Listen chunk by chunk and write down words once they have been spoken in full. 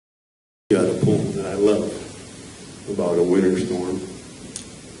Got a poem that I love about a winter storm.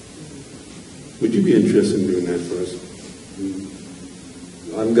 Would you be interested in doing that for us?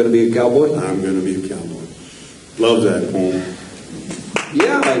 I'm going to be a cowboy? I'm going to be a cowboy. Love that poem.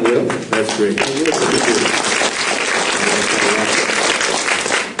 Yeah, I will. That's great.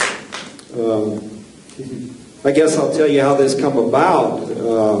 I guess I'll tell you how this come about.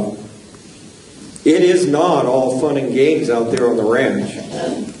 It is not all fun and games out there on the ranch.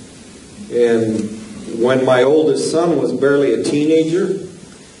 And when my oldest son was barely a teenager,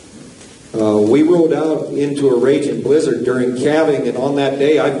 we rode out into a raging blizzard during calving, and on that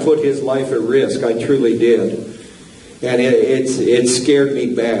day I put his life at risk. I truly did. And it scared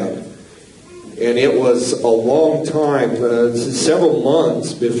me bad. And it was a long time, several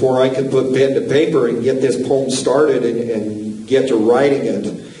months, before I could put pen to paper and get this poem started and get to writing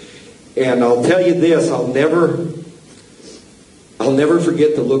it. And I'll tell you this, I'll never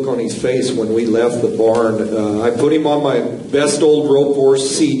forget the look on his face when we left the barn. I put him on my best old rope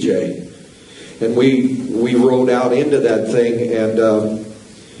horse, CJ. And we rode out into that thing, and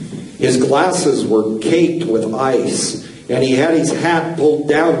his glasses were caked with ice. And he had his hat pulled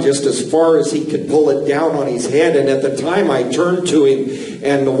down just as far as he could pull it down on his head. And at the time I turned to him,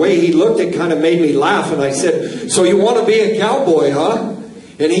 and the way he looked, it kind of made me laugh. And I said, "So you want to be a cowboy, huh?"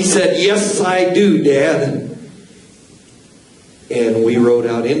 And he said, "Yes, I do, Dad." And we rode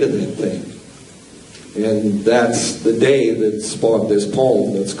out into that thing. And that's the day that spawned this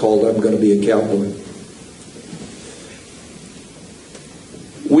poem that's called "I'm Going to Be a Cowboy."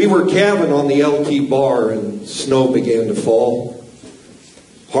 We were calving on the LT bar, and snow began to fall.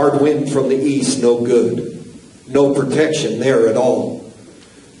 Hard wind from the east, no good. No protection there at all.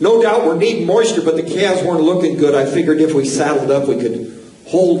 No doubt we're needing moisture, but the calves weren't looking good. I figured if we saddled up, we could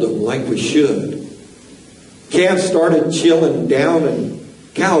hold them like we should. Calves started chilling down, and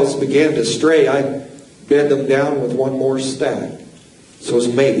cows began to stray. I bed them down with one more stack, so as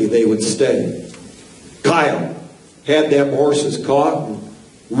maybe they would stay. Kyle had them horses caught and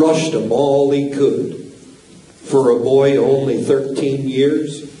rushed them all he could. For a boy only 13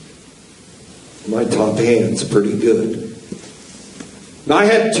 years, my top hand's pretty good. Now, I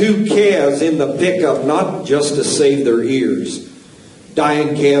had 2 calves in the pickup, not just to save their ears.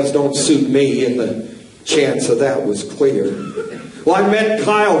 Dying calves don't suit me, and the chance of that was clear. Well, I met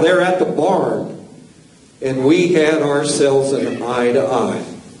Kyle there at the barn, and we had ourselves an eye to eye.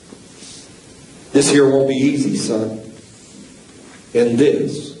 "This here won't be easy, son." And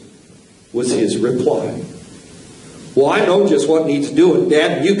this was his reply. "Well, I know just what needs doing,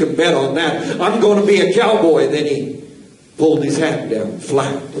 Dad, and you can bet on that. I'm going to be a cowboy." Then he pulled his hat down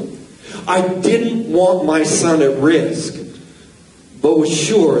flat. I didn't want my son at risk, but was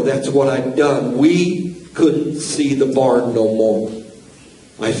sure that's what I'd done. We couldn't see the barn no more.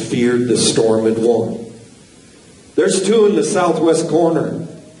 I feared the storm had won. "There's 2 in the southwest corner.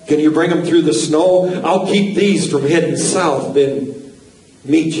 Can you bring them through the snow? I'll keep these from heading south, then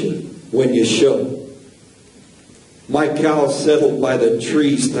meet you when you show." My cows settled by the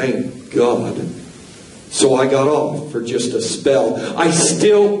trees, thank God. So I got off for just a spell. I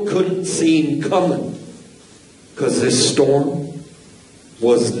still couldn't see him coming, because this storm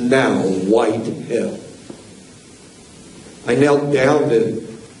was now white hell. I knelt down to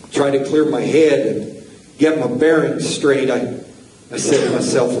try to clear my head and get my bearings straight. I said to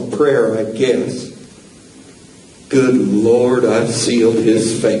myself a prayer, I guess. Good Lord, I've sealed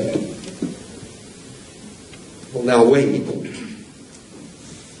his fate. Well, now wait.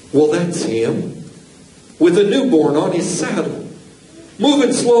 Well, that's him, with a newborn on his saddle,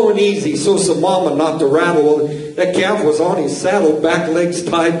 moving slow and easy so some mama not to rattle. Well, that calf was on his saddle, back legs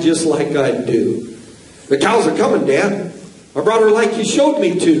tied just like I do. "The cows are coming, Dad. I brought her like you showed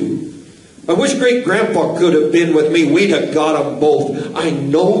me to. I wish great-grandpa could have been with me. We'd have got them both. I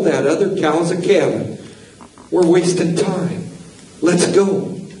know that other cow's a calving. We're wasting time. Let's go."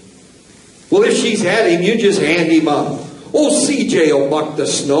 "Well, if she's had him, you just hand him up. Old CJ will buck the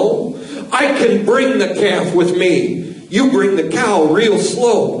snow. I can bring the calf with me. You bring the cow real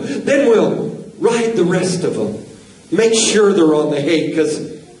slow. Then we'll ride the rest of them. Make sure they're on the hay, because,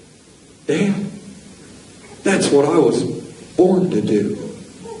 Dad, that's what I was born to do.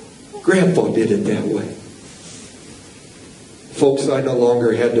 Grandpa did it that way." Folks, I no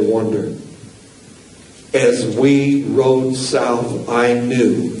longer had to wonder. As we rode south, I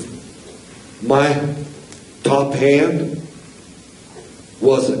knew my top hand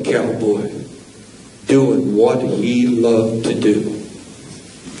was a cowboy doing what he loved to do.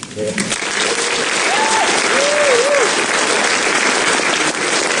 Yeah.